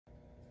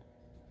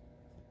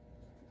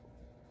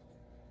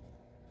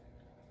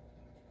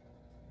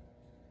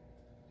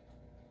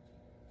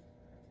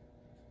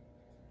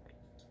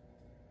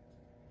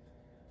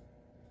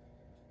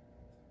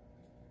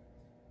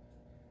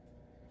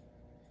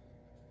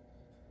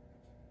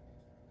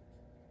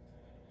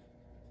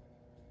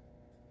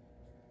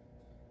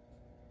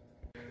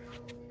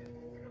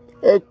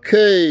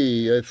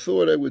Okay, I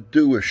thought I would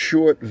do a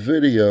short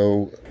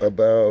video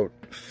about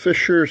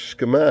Fisher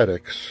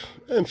schematics,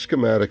 and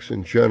schematics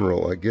in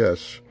general, I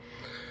guess.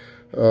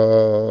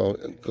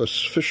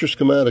 Because Fisher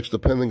schematics,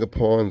 depending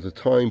upon the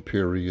time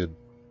period,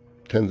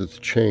 tended to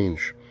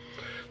change.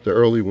 The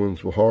early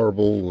ones were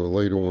horrible, the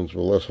later ones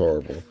were less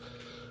horrible.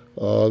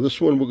 This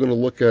one we're going to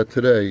look at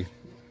today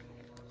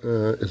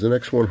is an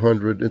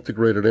X-100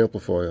 integrated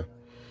amplifier.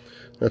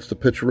 That's the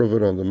picture of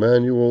it on the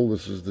manual.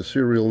 This is the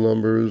serial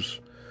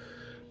numbers.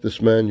 This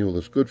manual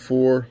is good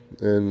for,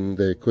 and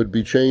there could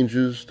be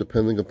changes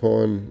depending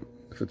upon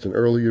if it's an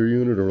earlier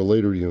unit or a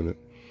later unit.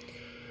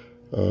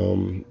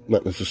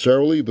 Not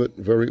necessarily, but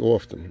very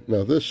often.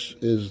 Now this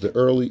is the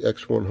early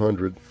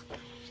X-100,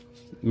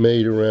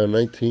 made around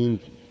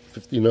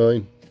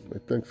 1959, I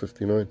think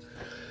 59,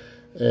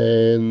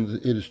 and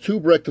it is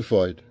tube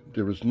rectified.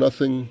 There is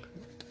nothing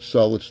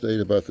solid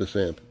state about this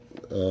amp.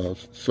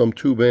 Some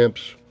tube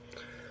amps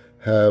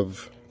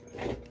have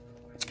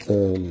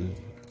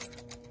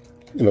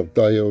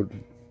diode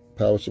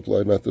power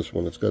supply. Not this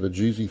one. It's got a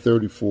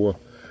GZ34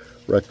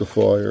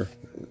 rectifier,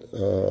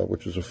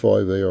 which is a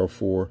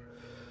 5AR4,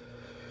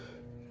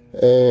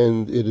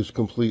 and it is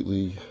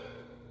completely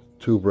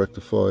tube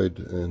rectified,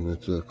 and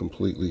it's a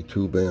completely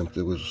tube amp.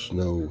 There was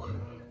no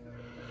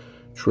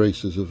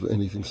traces of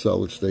anything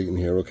solid state in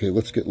here. Okay,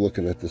 let's get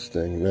looking at this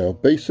thing now.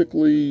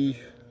 Basically,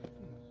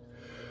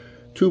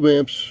 tube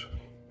amps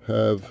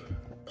have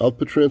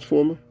output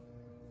transformer.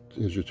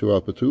 Here's your two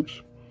output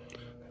tubes.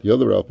 The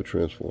other output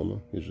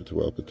transformer, here's your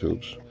two output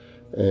tubes,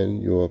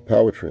 and your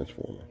power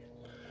transformer.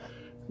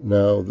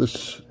 Now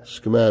this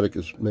schematic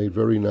is made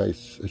very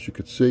nice. As you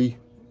can see,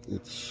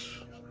 it's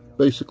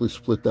basically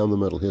split down the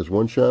middle. Here's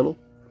one channel,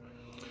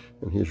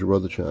 and here's your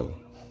other channel.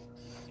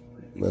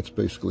 And that's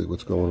basically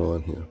what's going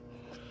on here.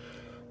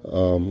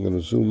 I'm going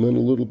to zoom in a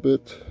little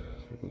bit.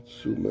 Let's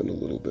zoom in a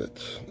little bit.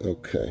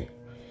 Okay.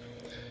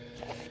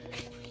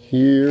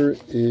 Here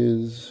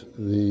is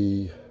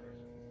the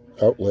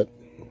outlet.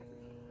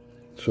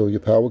 So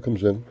your power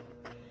comes in,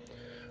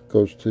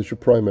 goes to your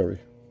primary,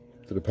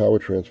 to the power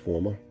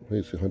transformer.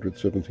 Here's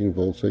 117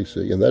 volts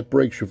AC, and that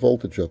breaks your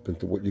voltage up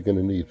into what you're going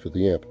to need for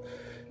the amp.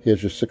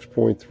 Here's your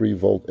 6.3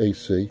 volt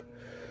AC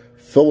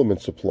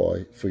filament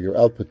supply for your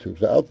output tubes.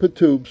 The output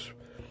tubes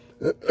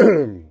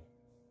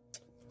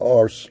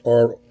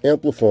are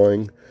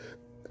amplifying,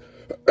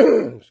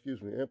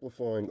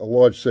 amplifying a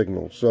large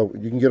signal, so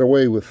you can get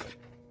away with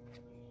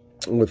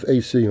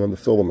AC on the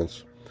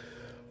filaments.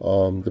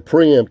 The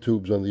preamp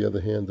tubes, on the other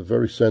hand, are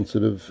very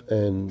sensitive,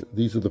 and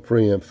these are the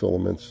preamp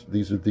filaments.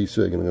 These are DC,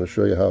 and I'm going to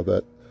show you how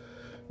that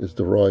is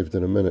derived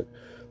in a minute.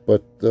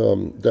 But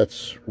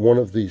that's one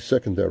of the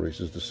secondaries,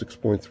 is the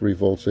 6.3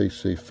 volts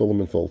AC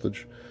filament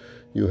voltage.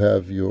 You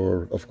have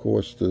your, of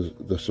course,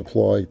 the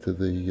supply to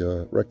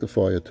the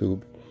rectifier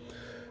tube,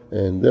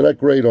 and they're not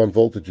great on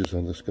voltages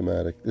on the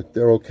schematic.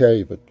 They're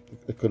okay, but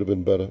it could have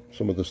been better.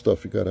 Some of the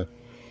stuff you gotta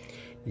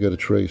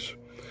trace.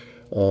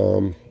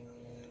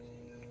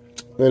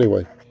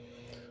 Anyway,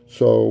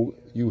 so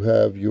you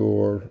have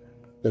your,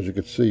 as you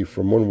can see,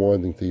 from one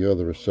winding to the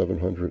other is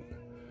 700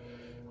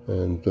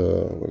 and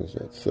what is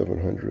that,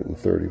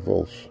 730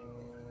 volts.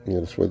 Yeah,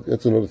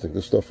 that's another thing.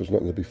 This stuff is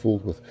nothing to be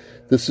fooled with.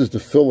 This is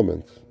the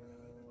filament,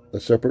 a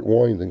separate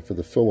winding for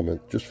the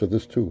filament, just for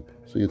this tube.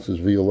 See, it says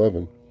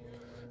V11,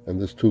 and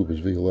this tube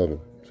is V11.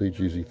 See,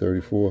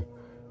 GZ34,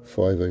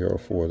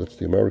 5AR4. That's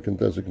the American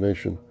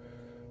designation.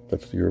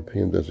 That's the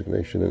European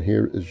designation. And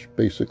here is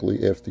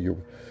basically after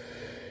you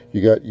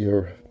got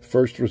your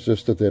first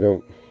resistor. They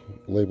don't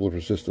label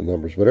resistor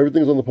numbers, but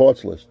everything's on the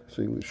parts list.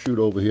 See, we shoot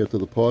over here to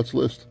the parts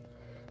list.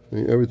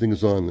 Everything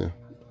is on there,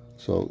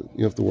 so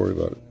you have to worry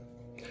about it.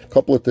 A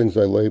couple of things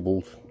I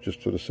labeled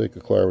just for the sake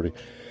of clarity.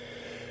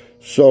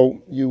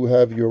 So you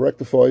have your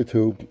rectifier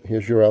tube.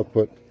 Here's your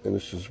output, and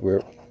this is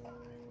where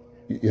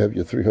you have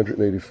your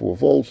 384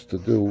 volts to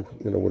do,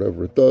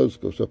 whatever it does.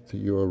 Goes up to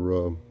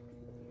your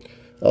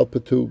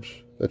output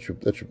tubes. That's your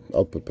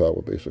output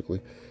power,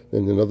 basically.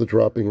 Then another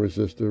dropping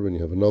resistor, and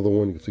you have another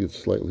one. You can see it's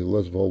slightly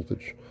less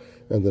voltage,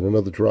 and then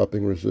another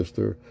dropping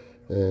resistor,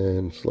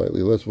 and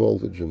slightly less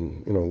voltage,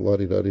 and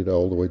la-di-da-di-da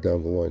all the way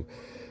down the line.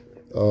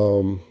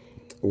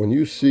 When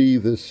you see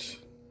this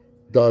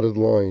dotted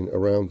line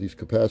around these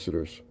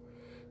capacitors,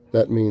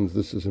 that means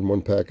this is in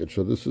one package.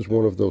 So this is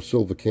one of those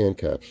silver can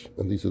caps,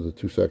 and these are the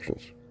two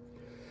sections.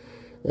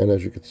 And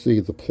as you can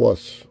see, the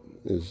plus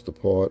is the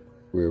part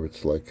where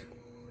it's like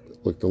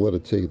the letter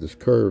T. This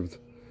curved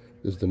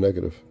is the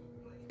negative.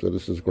 So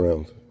this is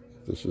ground.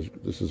 This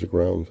is a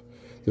ground.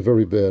 They're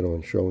very bad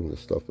on showing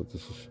this stuff, but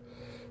this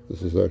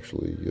is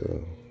actually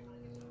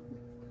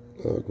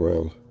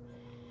ground.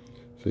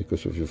 See,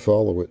 because if you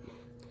follow it,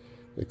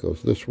 it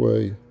goes this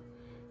way,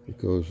 it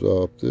goes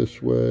up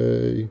this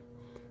way.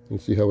 You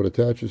see how it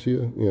attaches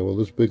here? Yeah, well,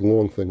 this big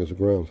long thing is a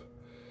ground.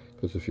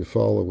 Because if you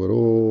follow it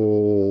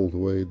all the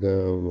way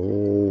down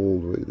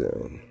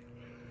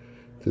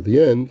to the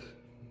end,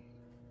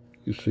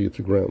 you see it's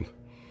a ground.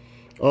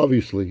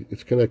 Obviously,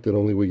 it's connected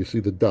only where you see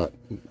the dot.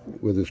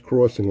 Where there's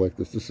crossing like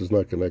this, this is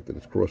not connected.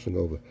 It's crossing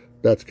over.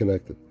 That's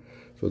connected.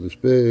 So this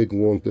big,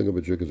 long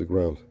thingamajig is a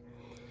ground.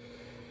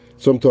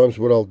 Sometimes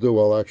what I'll do,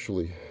 I'll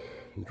actually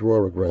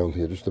draw a ground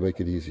here just to make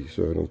it easy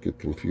so I don't get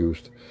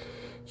confused.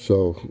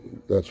 So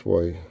that's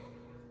why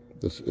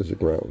this is a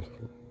ground.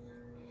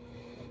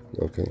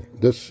 Okay,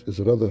 this is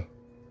another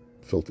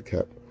filter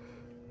cap.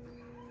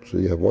 So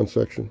you have one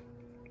section,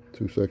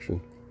 two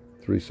sections,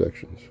 three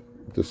sections.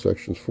 This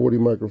section's 40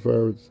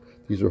 microfarads.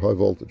 These are high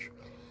voltage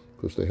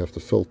because they have to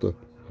filter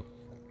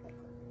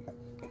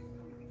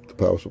the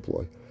power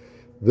supply.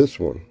 This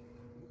one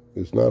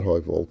is not high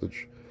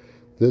voltage.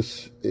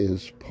 This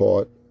is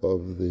part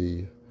of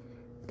the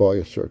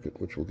bias circuit,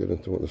 which we'll get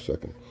into in a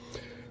second.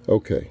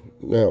 Okay,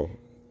 now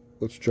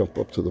let's jump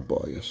up to the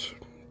bias.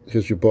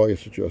 Here's your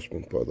bias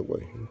adjustment, by the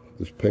way.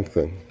 This pink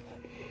thing,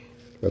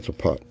 that's a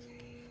pot.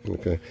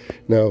 Okay,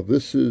 now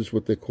this is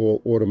what they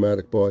call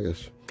automatic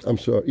bias. I'm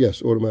sorry,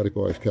 yes, automatic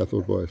bias,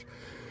 cathode bias.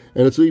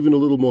 And it's even a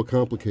little more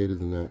complicated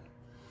than that.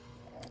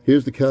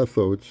 Here's the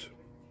cathodes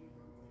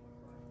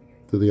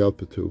to the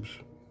output tubes.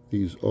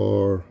 These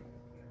are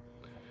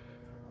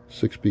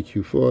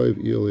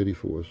 6BQ5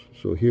 EL84s.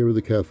 So here are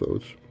the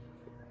cathodes.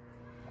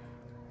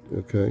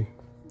 Okay,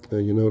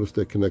 and you notice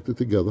they're connected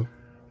together.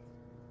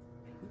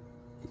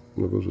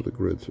 No, those are the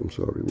grids, I'm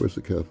sorry. Where's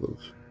the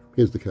cathodes?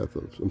 Here's the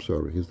cathodes, I'm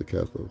sorry, here's the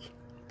cathodes.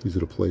 These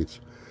are the plates.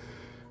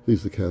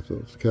 These are the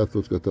cathodes. The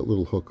cathode's got that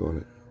little hook on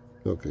it.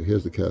 Okay,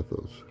 here's the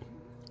cathodes.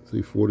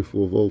 See,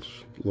 44 volts,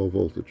 low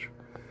voltage.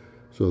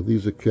 So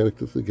these are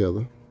connected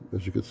together,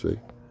 as you can see.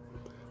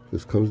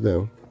 This comes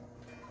down.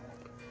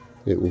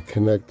 It will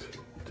connect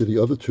to the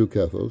other two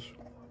cathodes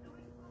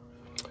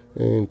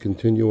and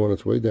continue on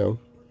its way down.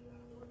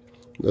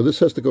 Now this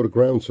has to go to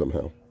ground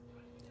somehow.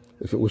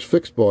 If it was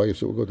fixed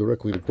bias, it will go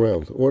directly to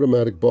ground.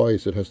 Automatic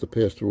bias, it has to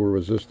pass through a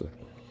resistor.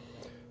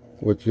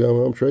 Which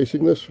I'm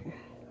tracing this.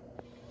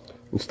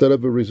 Instead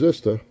of a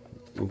resistor,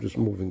 I'm just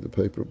moving the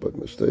paper by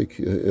mistake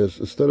here, is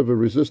instead of a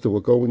resistor, we're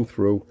going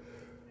through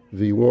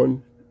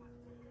V1,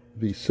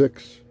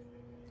 V6,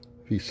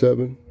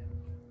 V7,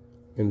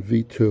 and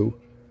V2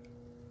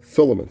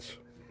 filaments.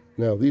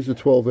 Now, these are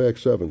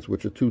 12AX7s,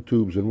 which are 2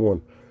 tubes in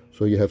one.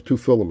 So you have 2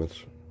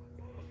 filaments,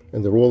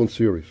 and they're all in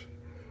series.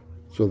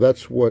 So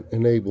that's what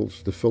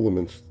enables the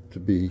filaments to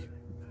be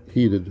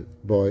heated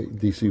by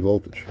DC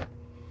voltage.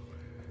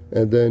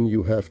 And then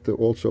you have to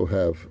also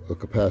have a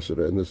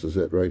capacitor, and this is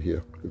it right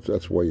here.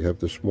 That's why you have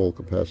this small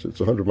capacitor. It's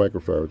 100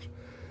 microfarads.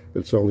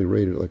 It's only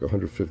rated like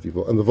 150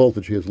 volts, and the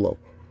voltage here is low.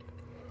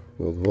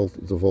 Well,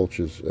 the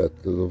voltage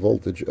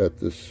at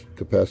this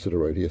capacitor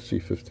right here,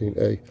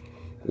 C15A,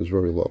 is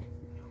very low.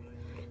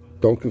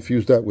 Don't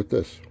confuse that with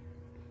this.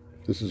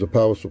 This is a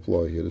power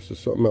supply here. This is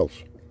something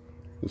else.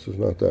 This is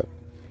not that.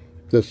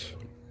 This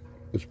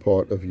is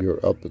part of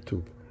your output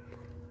tube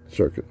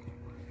circuit.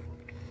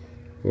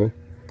 Okay?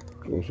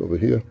 Goes over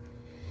here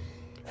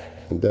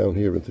and down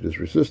here into these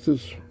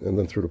resistors and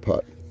then through the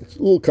pot. It's a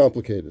little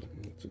complicated.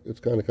 It's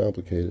kind of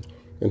complicated.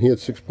 And here at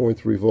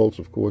 6.3 volts,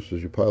 of course,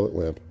 is your pilot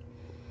lamp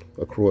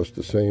across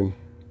the same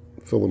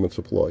filament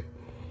supply.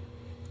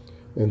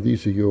 And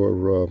these are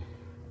your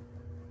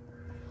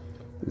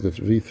that's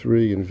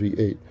V3 and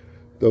V8.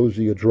 Those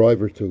are your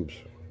driver tubes.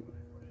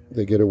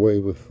 They get away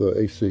with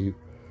AC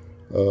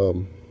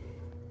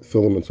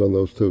filaments on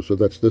those too. So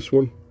that's this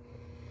one.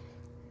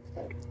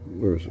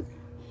 Where is it?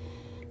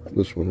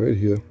 This one right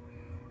here,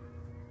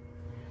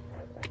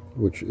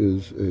 which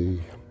is a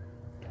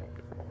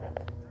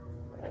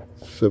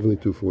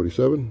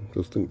 7247.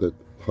 Just think that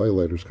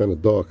highlighter is kind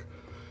of dark.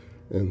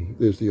 And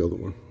there's the other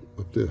one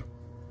up there.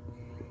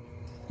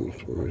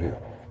 This one right here.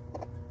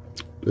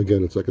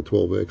 Again, it's like a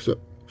 12X,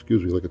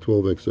 excuse me, like a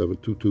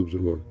 12X7, 2 tubes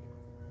in one.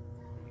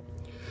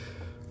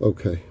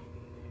 Okay.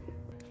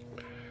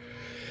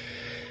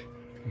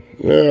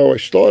 Now, I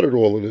started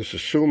all of this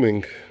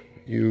assuming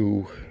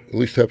you at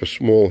least have a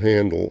small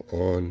handle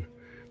on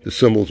the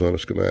symbols on a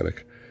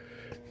schematic,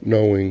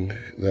 knowing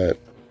that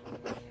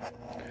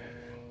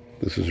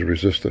this is a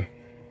resistor,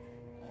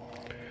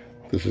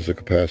 this is a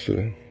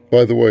capacitor.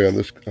 By the way, on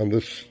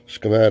this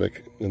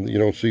schematic, and you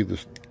don't see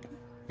this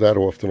that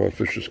often on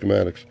Fisher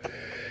schematics,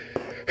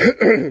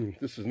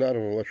 this is not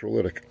an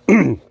electrolytic,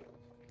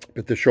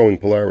 but they're showing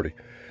polarity.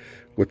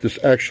 What this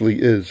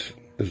actually is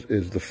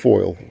the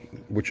foil.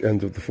 Which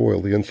end of the foil?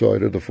 The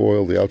inside of the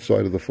foil, the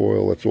outside of the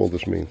foil, that's all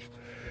this means.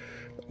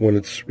 When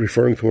it's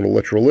referring to an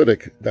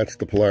electrolytic, that's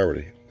the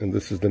polarity. And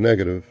this is the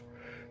negative,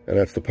 and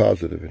that's the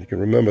positive. And you can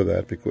remember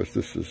that because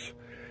this is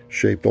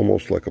shaped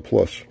almost like a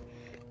plus,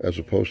 as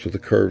opposed to the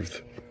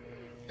curved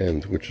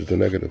end, which is the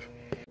negative.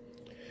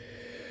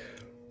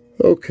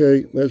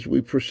 Okay, as we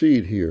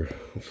proceed here,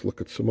 let's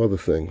look at some other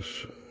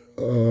things.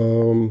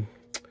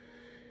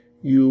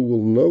 You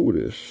will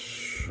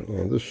notice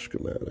on this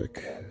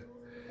schematic,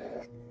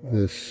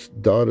 this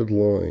dotted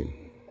line.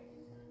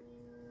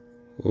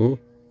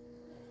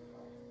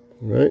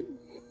 Right?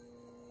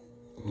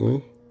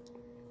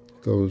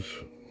 Goes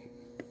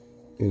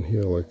in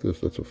here like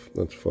this.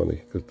 That's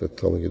funny because they're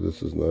telling you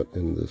this is not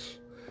in this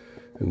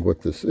And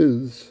what this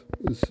is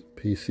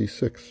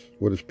PC6.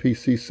 What is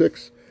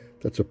PC6?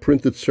 That's a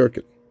printed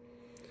circuit.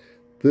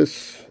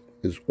 This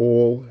is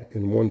all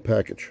in one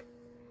package.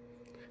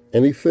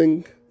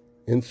 Anything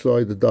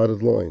inside the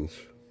dotted lines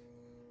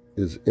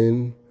is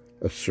in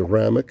a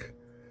ceramic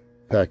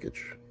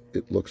package.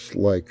 It looks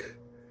like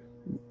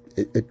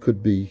it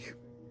could be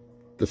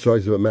the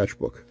size of a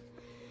matchbook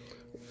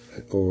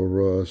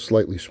or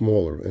slightly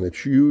smaller. And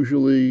it's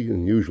usually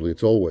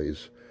it's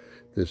always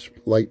this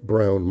light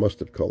brown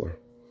mustard color.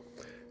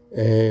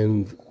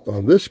 And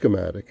on this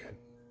schematic,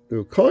 they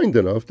were kind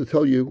enough to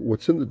tell you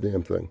what's in the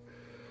damn thing.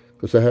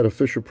 Because I had a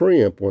Fisher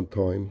preamp one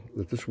time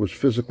that this was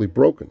physically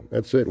broken.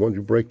 That's it. Once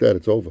you break that,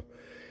 it's over.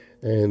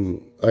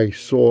 And I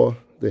saw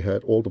they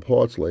had all the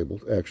parts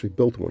labeled. I actually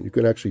built one. You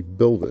can actually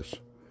build this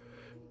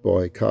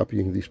by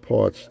copying these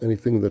parts,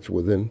 anything that's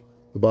within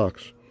the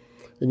box.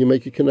 And you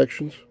make your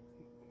connections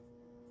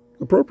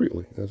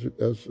appropriately, as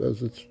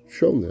it's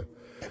shown there.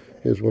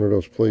 Here's one of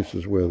those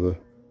places where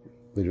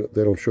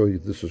they don't show you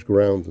this is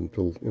ground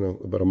until, you know,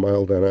 about a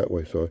mile down that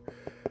way. So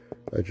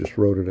I just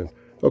wrote it in.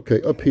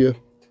 Okay, up here,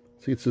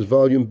 see it says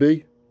volume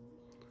B,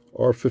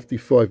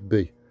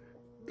 R55B.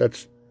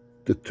 That's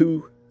the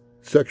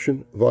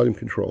 2-section volume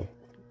control.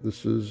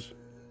 This is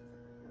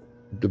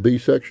the B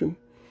section,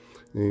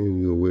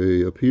 and you're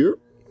way up here,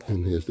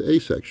 and here's the A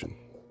section,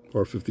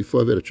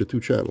 R55A. That's your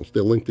 2 channels.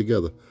 They're linked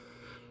together.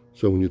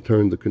 So when you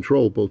turn the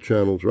control, both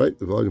channels, right,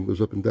 the volume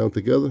goes up and down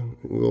together.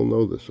 We all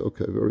know this.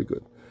 Okay, very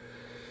good.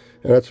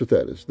 And that's what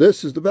that is.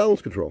 This is the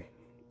balance control.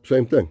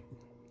 Same thing.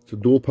 It's a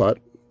dual pot,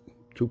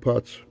 2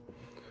 pots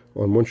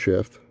on 1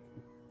 shaft,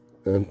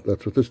 and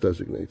that's what this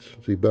designates.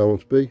 See,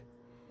 balance B,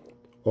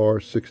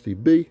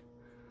 R60B.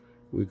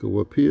 We go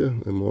up here.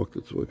 I marked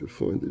it so I could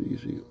find it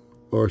easy.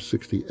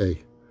 R60A.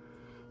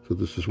 So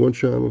this is 1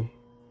 channel.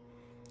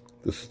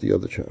 This is the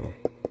other channel.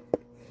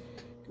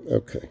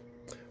 Okay.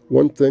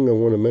 One thing I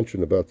want to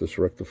mention about this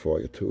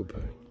rectifier tube.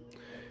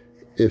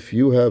 If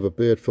you have a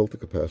bad filter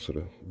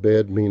capacitor,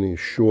 bad meaning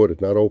shorted,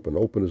 not open.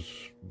 Open is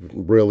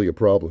rarely a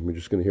problem. You're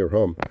just going to hear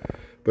hum.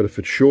 But if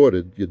it's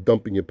shorted, you're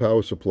dumping your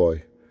power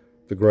supply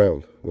to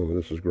ground. Remember,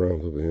 this is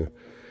ground over here.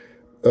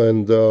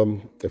 And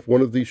if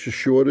one of these is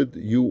shorted,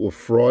 you will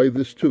fry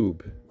this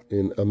tube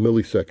in a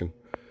millisecond.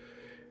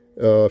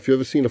 If you've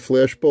ever seen a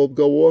flash bulb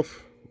go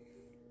off,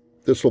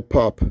 this will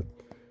pop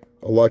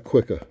a lot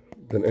quicker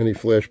than any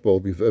flash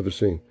bulb you've ever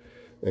seen.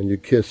 And you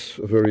kiss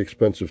a very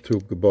expensive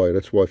tube goodbye.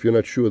 That's why if you're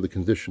not sure of the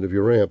condition of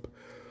your amp,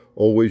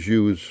 always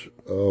use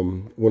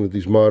one of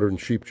these modern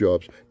cheap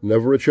jobs.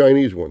 Never a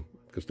Chinese one,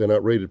 because they're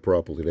not rated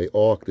properly. They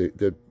arc,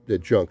 they're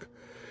junk.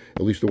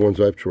 At least the ones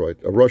I've tried.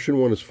 A Russian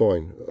one is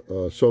fine.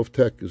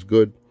 Sovtek is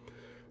good.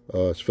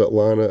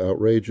 Svetlana,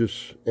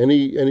 outrageous.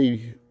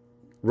 Any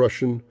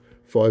Russian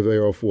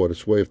 5AR4.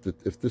 This way,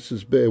 if this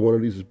is bad, one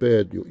of these is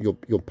bad,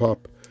 you'll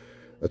pop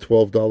a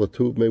 $12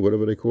 tube, maybe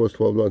whatever they cost,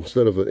 $12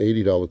 instead of an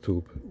 $80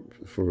 tube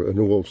for a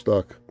new old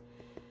stock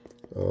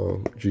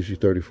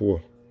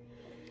GC34.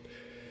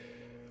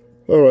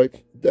 All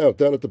right,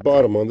 down at the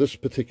bottom on this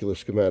particular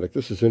schematic,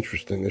 this is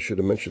interesting. I should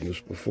have mentioned this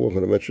before. I'm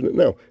going to mention it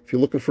now. If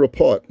you're looking for a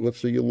part, let's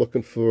say you're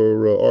looking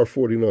for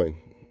R49.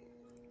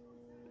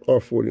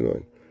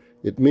 R49.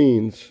 It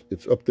means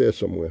it's up there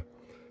somewhere.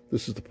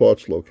 This is the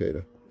parts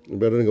locator. You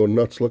better go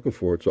nuts looking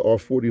for it. So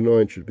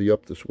R49 should be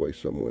up this way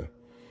somewhere.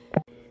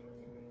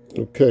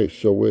 Okay,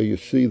 so where you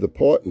see the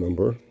part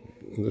number,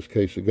 in this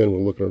case, again, we're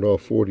looking at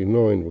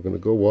R49. We're going to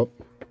go up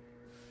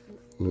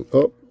and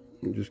up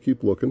and just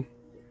keep looking.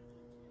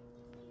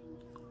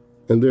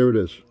 And there it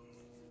is,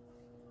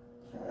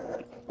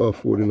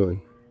 R49.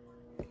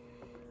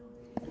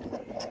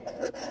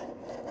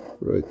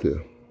 Right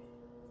there.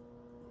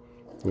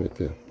 Right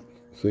there.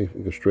 See,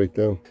 you go straight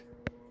down.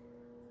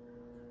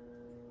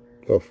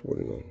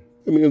 R49.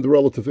 I mean, in the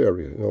relative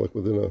area, you know, like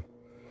within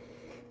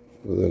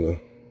a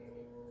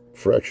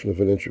fraction of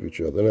an inch of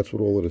each other. And that's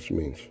what all of this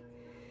means.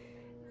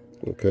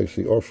 Okay,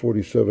 see,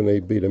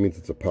 R47AB, that means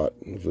it's a pot.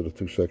 Those are the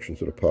 2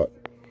 sections of the pot.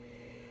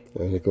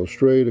 And it goes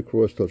straight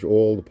across, touch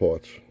all the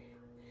parts.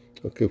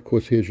 Okay, of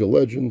course, here's your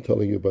legend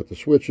telling you about the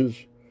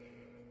switches,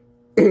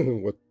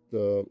 what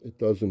it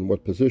does in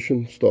what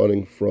position,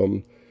 starting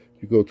from,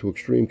 you go to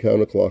extreme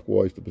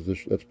counterclockwise, the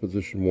position, that's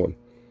position 1.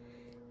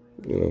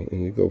 You know,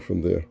 and you go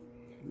from there.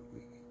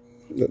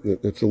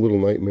 It's a little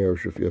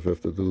nightmarish if you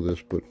have to do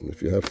this, but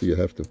if you have to, you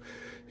have to.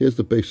 Here's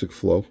the basic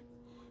flow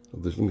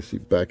of this. Let me see,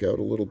 back out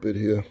a little bit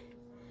here.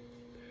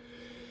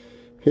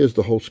 Here's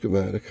the whole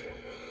schematic.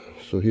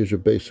 So here's your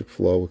basic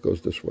flow. It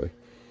goes this way.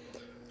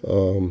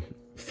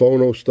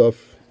 Phono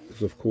stuff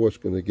is, of course,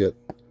 going to get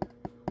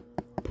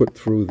put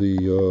through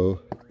the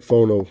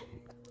phono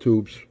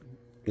tubes.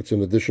 It's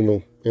an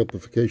additional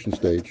amplification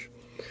stage.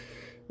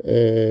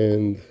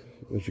 And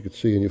as you can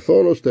see in your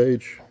phono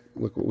stage,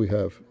 look what we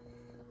have.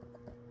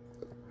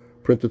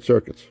 Printed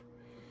circuits.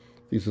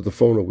 These are the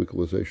phono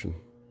equalization.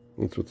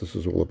 That's what this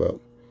is all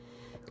about.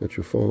 That's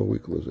your phono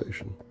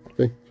equalization.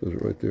 Okay, says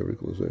it right there,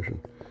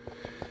 equalization.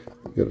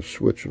 You got a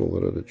switch and all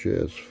that other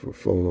jazz for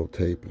phono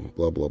tape and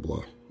blah, blah,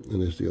 blah.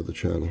 And there's the other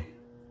channel.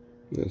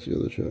 That's the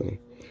other channel.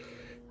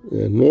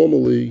 And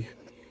normally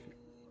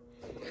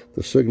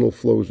the signal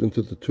flows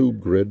into the tube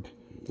grid.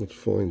 Let's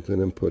find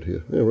an input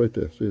here. Yeah, right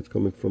there. See, it's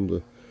coming from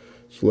the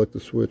selector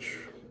switch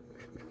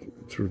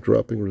through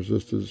dropping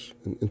resistors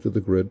and into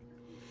the grid.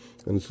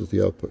 And this is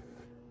the output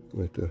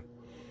right there.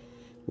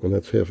 And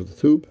that's half of the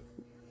tube.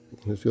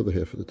 Here's the other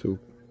half of the tube.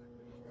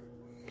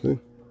 See?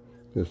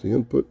 There's the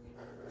input.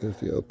 Here's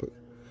the output.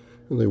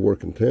 And they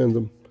work in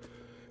tandem.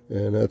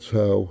 And that's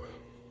how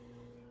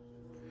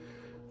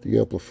the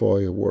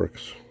amplifier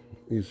works.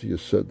 Easier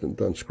said than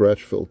done.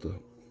 Scratch filter.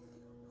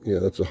 Yeah,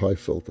 that's a high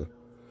filter.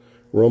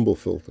 Rumble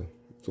filter.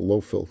 It's a low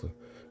filter.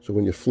 So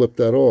when you flip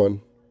that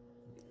on,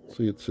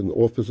 see it's in the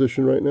off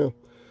position right now.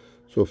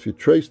 So if you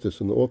trace this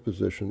in the off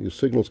position, your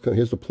signal's coming.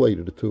 Here's the plate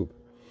of the tube.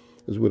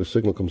 This is where the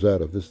signal comes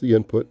out of. This is the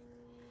input.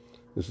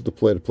 This is the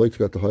plate. The plate's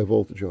got the high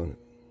voltage on it.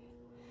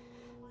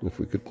 And if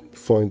we could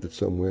find it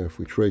somewhere, if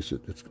we trace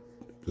it,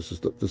 this is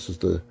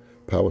the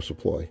power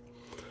supply.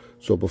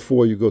 So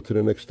before you go to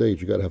the next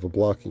stage, you got to have a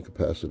blocking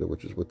capacitor,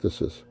 which is what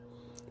this is.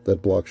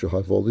 That blocks your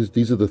high voltage.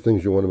 These are the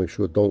things you want to make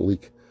sure don't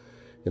leak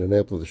in an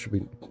amplifier. There should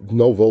be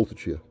no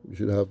voltage here. You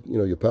should have,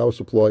 your power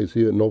supply is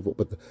here,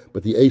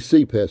 but the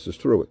AC passes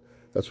through it.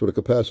 That's what a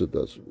capacitor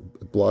does.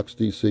 It blocks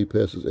DC,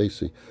 passes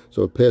AC.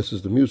 So it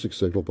passes the music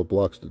signal, but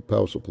blocks the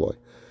power supply.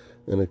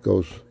 And it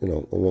goes,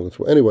 along its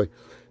way. Anyway,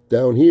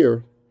 down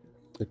here,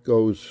 it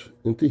goes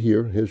into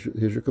here. Here's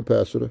your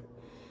capacitor.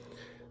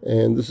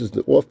 And this is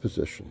the off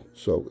position.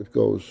 So it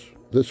goes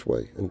this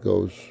way and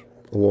goes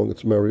along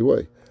its merry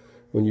way.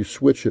 When you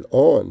switch it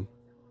on,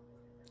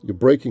 you're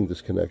breaking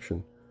this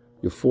connection.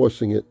 You're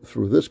forcing it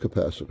through this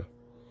capacitor.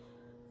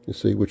 You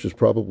see, which is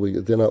probably,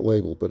 they're not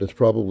labeled, but it's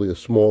probably a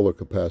smaller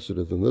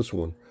capacitor than this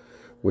one,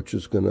 which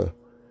is going to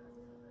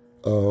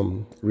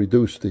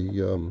reduce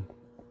the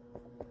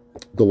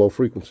low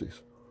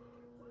frequencies.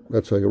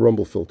 That's how your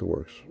rumble filter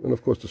works. And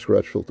of course the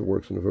scratch filter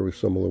works in a very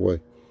similar way.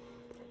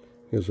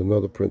 Here's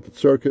another printed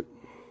circuit.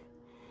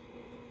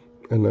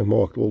 And I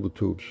marked all the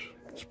tubes.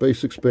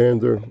 Space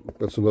expander,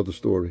 that's another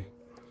story.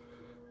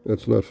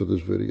 That's not for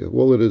this video.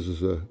 All it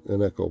is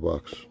an echo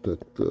box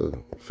that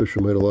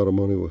Fisher made a lot of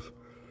money with.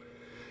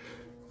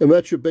 And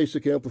that's your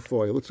basic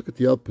amplifier. Let's look at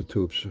the output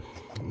tubes.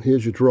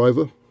 Here's your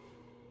driver.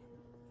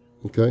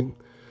 Okay.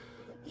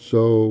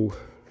 So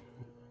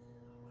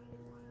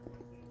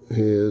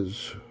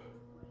here's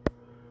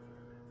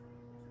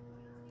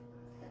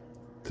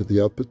to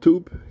the output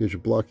tube. Here's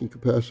your blocking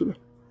capacitor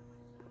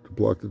to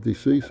block the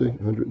DC. See,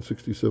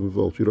 167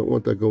 volts. You don't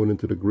want that going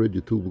into the grid.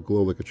 Your tube will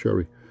glow like a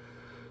cherry.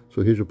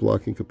 So here's your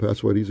blocking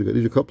capacitor.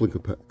 These are coupling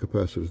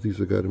capacitors. These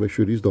are got to make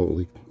sure these don't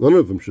leak. None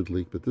of them should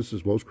leak, but this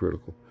is most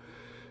critical.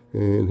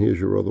 And here's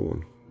your other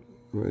one,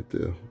 right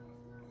there.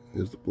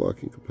 Here's the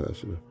blocking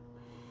capacitor.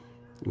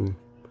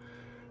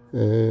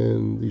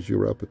 And these are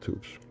your output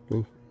tubes.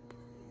 And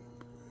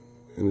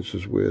this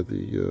is where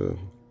the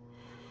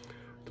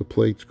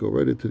plates go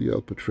right into the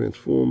output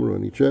transformer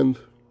on each end.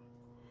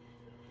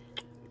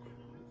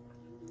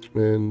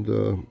 And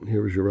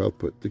here is your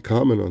output. The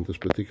common on this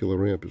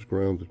particular amp is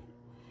grounded.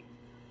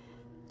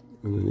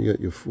 And then you got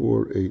your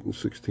 4, 8, and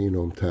 16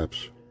 ohm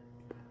taps.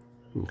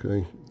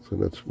 Okay, so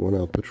that's one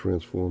output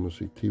transformer,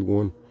 see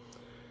T1.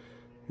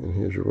 And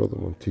here's your other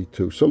one,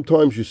 T2.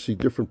 Sometimes you see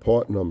different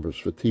part numbers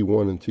for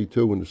T1 and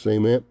T2 in the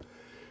same amp.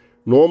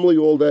 Normally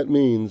all that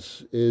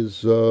means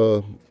is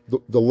the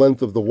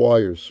length of the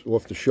wires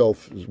off the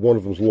shelf. One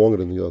of them is longer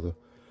than the other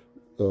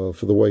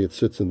for the way it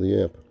sits in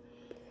the amp.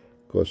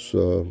 Because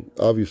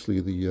obviously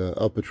the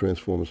output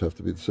transformers have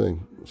to be the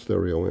same.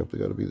 Stereo amp, they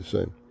got to be the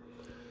same.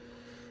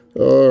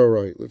 All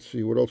right, let's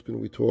see, what else can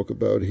we talk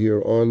about here?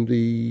 On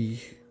the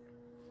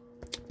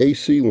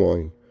AC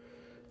line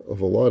of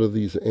a lot of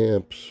these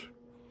amps,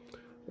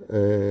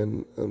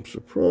 and I'm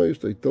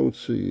surprised I don't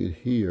see it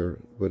here,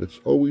 but it's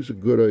always a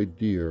good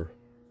idea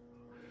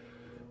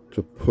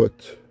to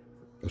put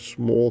a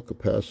small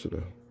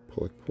capacitor,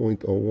 like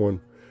 0.01,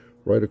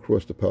 right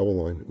across the power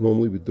line.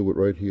 Normally we do it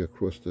right here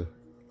across the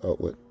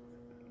outlet.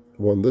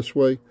 One this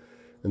way,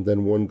 and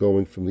then one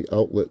going from the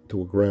outlet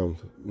to a ground.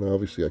 Now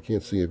obviously I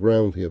can't see a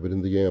ground here, but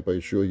in the amp I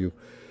assure you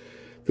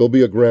there'll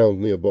be a ground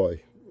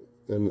nearby.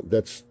 And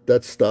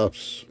that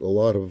stops a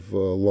lot of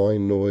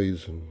line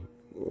noise and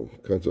all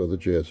kinds of other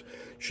jazz.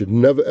 Should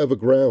never ever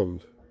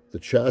ground the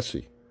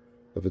chassis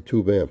of a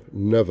tube amp.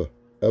 Never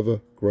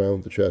ever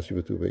ground the chassis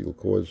of a tube amp. It'll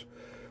cause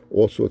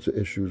all sorts of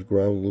issues,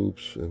 ground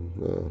loops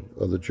and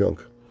other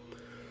junk.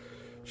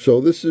 So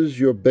this is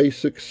your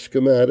basic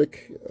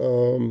schematic.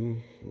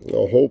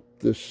 I hope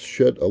this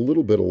shed a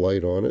little bit of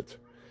light on it.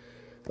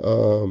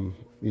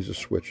 These are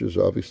switches.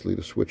 Obviously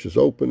the switch is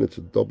open. It's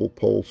a double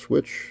pole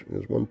switch.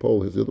 There's one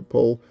pole, here's the other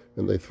pole,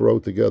 and they throw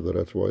together.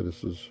 That's why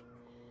it's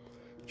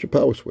your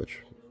power switch.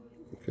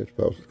 Okay,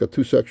 it's got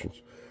two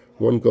sections.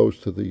 One goes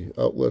to the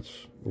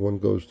outlets, one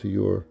goes to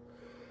your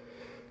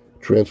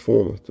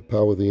transformer to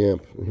power the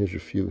amp. And here's your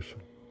fuse.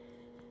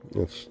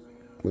 That's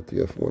what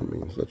the F1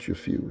 means. That's your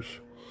fuse.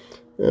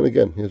 And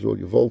again, here's all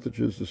your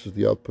voltages. This is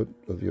the output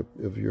of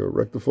your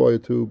rectifier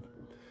tube.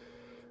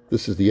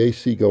 This is the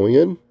AC going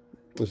in.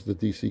 This is the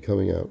DC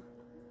coming out.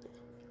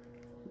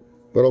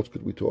 What else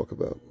could we talk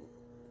about?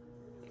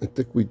 I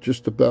think we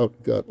just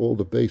about got all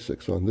the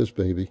basics on this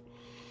baby.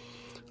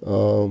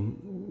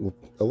 I'd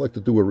like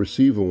to do a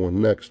receiver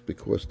one next,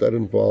 because that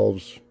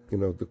involves, you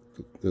know,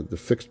 the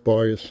fixed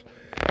bias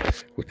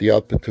with the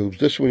output tubes.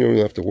 This one you don't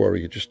even have to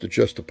worry. You just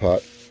adjust the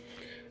pot.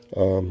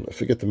 I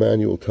forget, the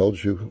manual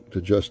tells you to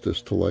adjust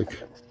this to, like,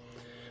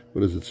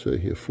 what does it say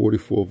here?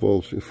 44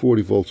 volts.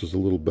 40 volts is a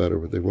little better,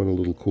 but they run a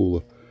little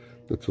cooler.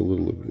 That's a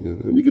little,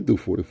 and you could do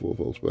 44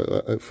 volts, but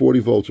at 40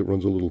 volts it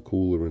runs a little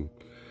cooler, and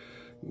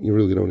you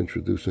really don't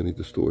introduce any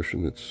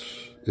distortion.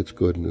 It's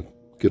good, and it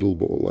get a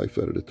little more life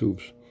out of the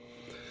tubes.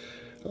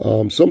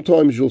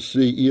 Sometimes you'll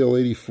see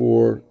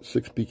EL84,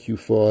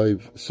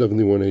 6BQ5,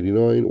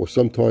 7189, or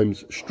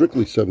sometimes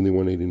strictly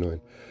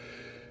 7189.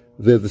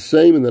 They're the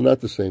same and they're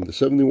not the same. The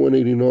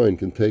 7189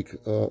 can take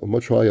a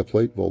much higher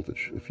plate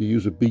voltage. If you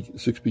use a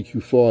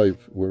 6BQ5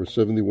 where a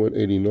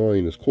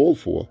 7189 is called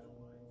for,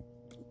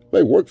 it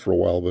may work for a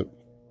while, but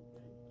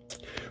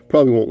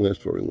probably won't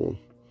last very long.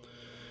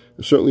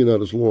 It's certainly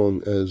not as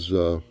long as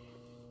the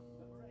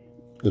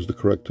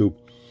correct tube.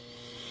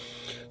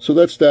 So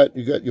that's that.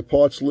 You got your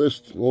parts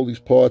list, all these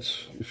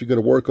parts. If you're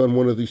going to work on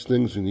one of these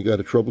things and you got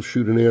to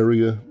troubleshoot an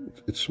area,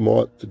 it's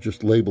smart to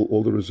just label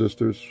all the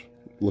resistors.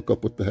 Look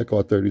up what the heck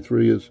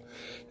R33 is.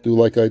 Do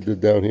like I did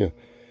down here.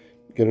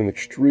 Get an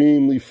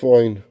extremely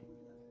fine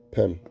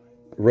pen.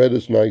 Red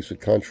is nice.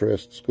 It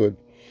contrasts good.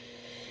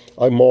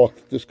 I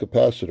marked this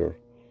capacitor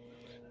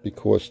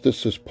because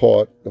this is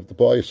part of the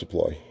bias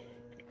supply.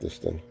 This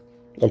thing.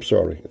 I'm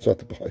sorry. It's not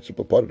the bias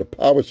supply. Part of the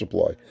power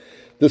supply.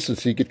 This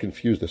is, you get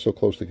confused. They're so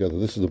close together.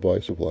 This is the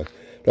bias supply.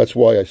 That's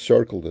why I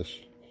circled this,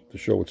 to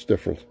show it's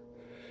different.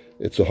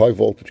 It's a high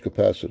voltage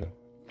capacitor.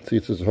 See,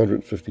 it says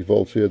 150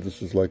 volts here.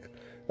 This is like,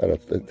 I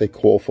don't know, they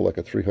call for like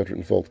a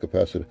 300 volt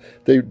capacitor.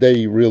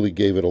 They really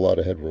gave it a lot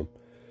of headroom.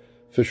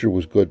 Fisher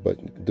was good by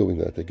doing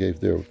that. They gave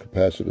their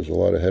capacitors a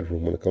lot of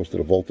headroom when it comes to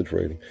the voltage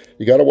rating.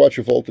 You got to watch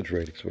your voltage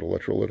ratings with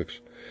electrolytics.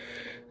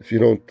 If you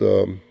don't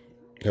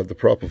have the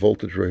proper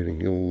voltage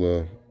rating,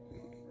 you'll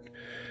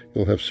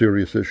have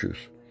serious issues.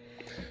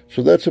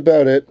 So that's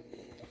about it.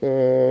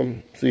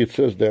 See, it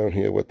says down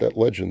here what that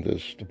legend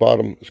is. The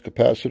bottom is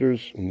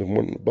capacitors, and the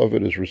one above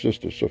it is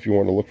resistors. So if you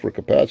want to look for a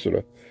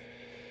capacitor,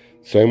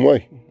 same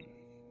way.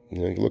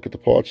 You look at the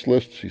parts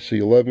list, see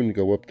C11, you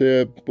go up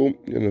there, boom,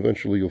 and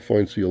eventually you'll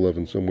find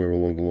C11 somewhere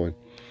along the line.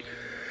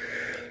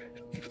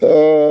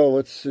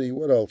 Let's see,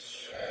 what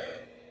else?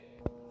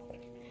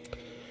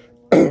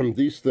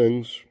 These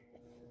things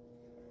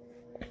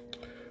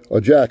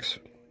are jacks.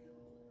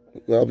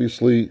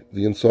 Obviously,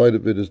 the inside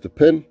of it is the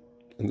pin,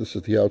 and this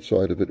is the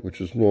outside of it, which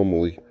is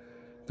normally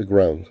the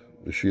ground.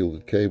 The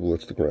shielded cable,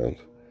 that's the ground.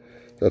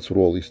 That's what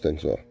all these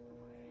things are.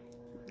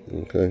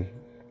 Okay.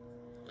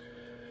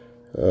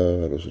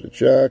 Those are the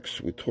jacks.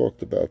 We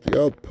talked about the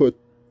output,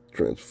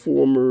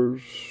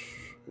 transformers,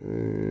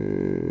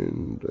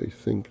 and I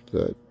think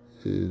that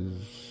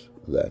is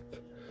that.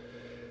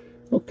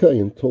 Okay,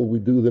 until we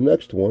do the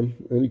next one,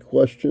 any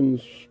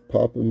questions,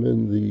 pop them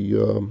in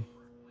the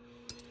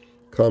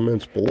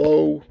comments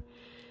below,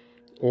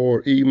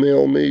 or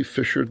email me,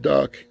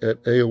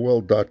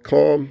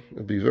 fisherdoc@aol.com.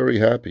 I'd be very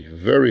happy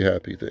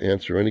to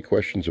answer any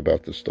questions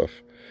about this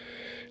stuff.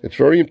 It's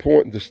very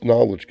important this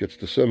knowledge gets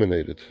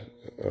disseminated.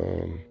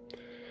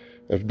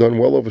 I've done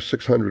well over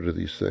 600 of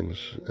these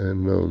things,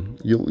 and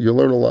you'll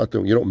learn a lot.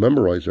 You don't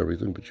memorize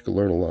everything, but you can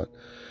learn a lot.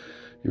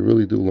 You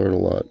really do learn a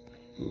lot.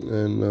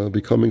 And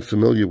becoming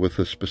familiar with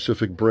a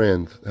specific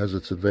brand has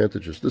its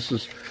advantages. This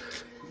is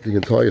the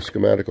entire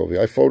schematic over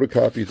here. I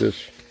photocopied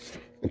this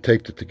and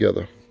taped it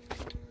together.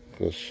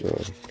 This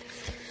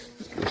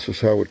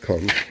is how it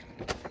comes.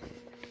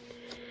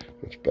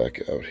 Let's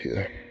back out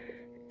here.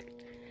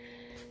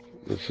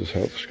 This is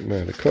how the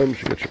schematic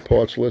comes. You get your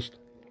parts list.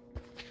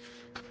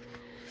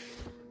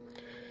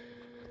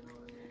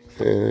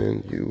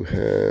 And you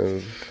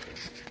have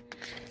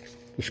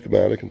the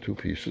schematic in two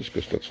pieces,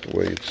 because that's the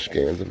way it's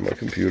scanned in my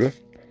computer.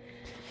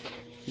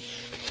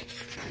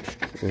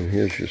 And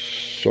here's your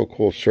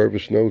so-called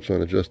service notes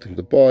on adjusting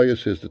the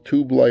bias. Here's the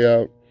tube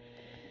layout.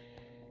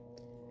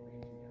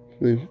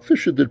 I mean,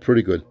 Fisher did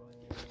pretty good.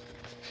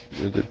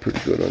 They did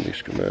pretty good on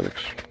these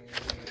schematics.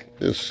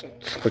 There's,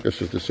 like I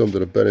said, there's some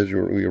that are better as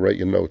you write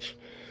your notes.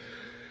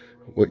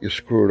 What you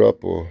screwed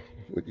up or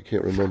what you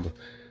can't remember.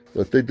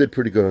 But they did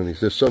pretty good on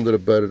these. There's some that are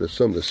better. There's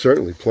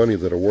certainly plenty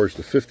that are worse.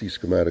 The 50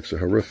 schematics are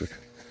horrific.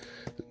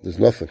 There's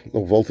nothing.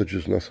 No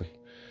voltages, nothing.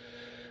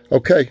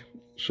 Okay,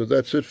 so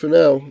that's it for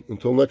now.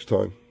 Until next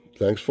time.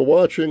 Thanks for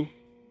watching.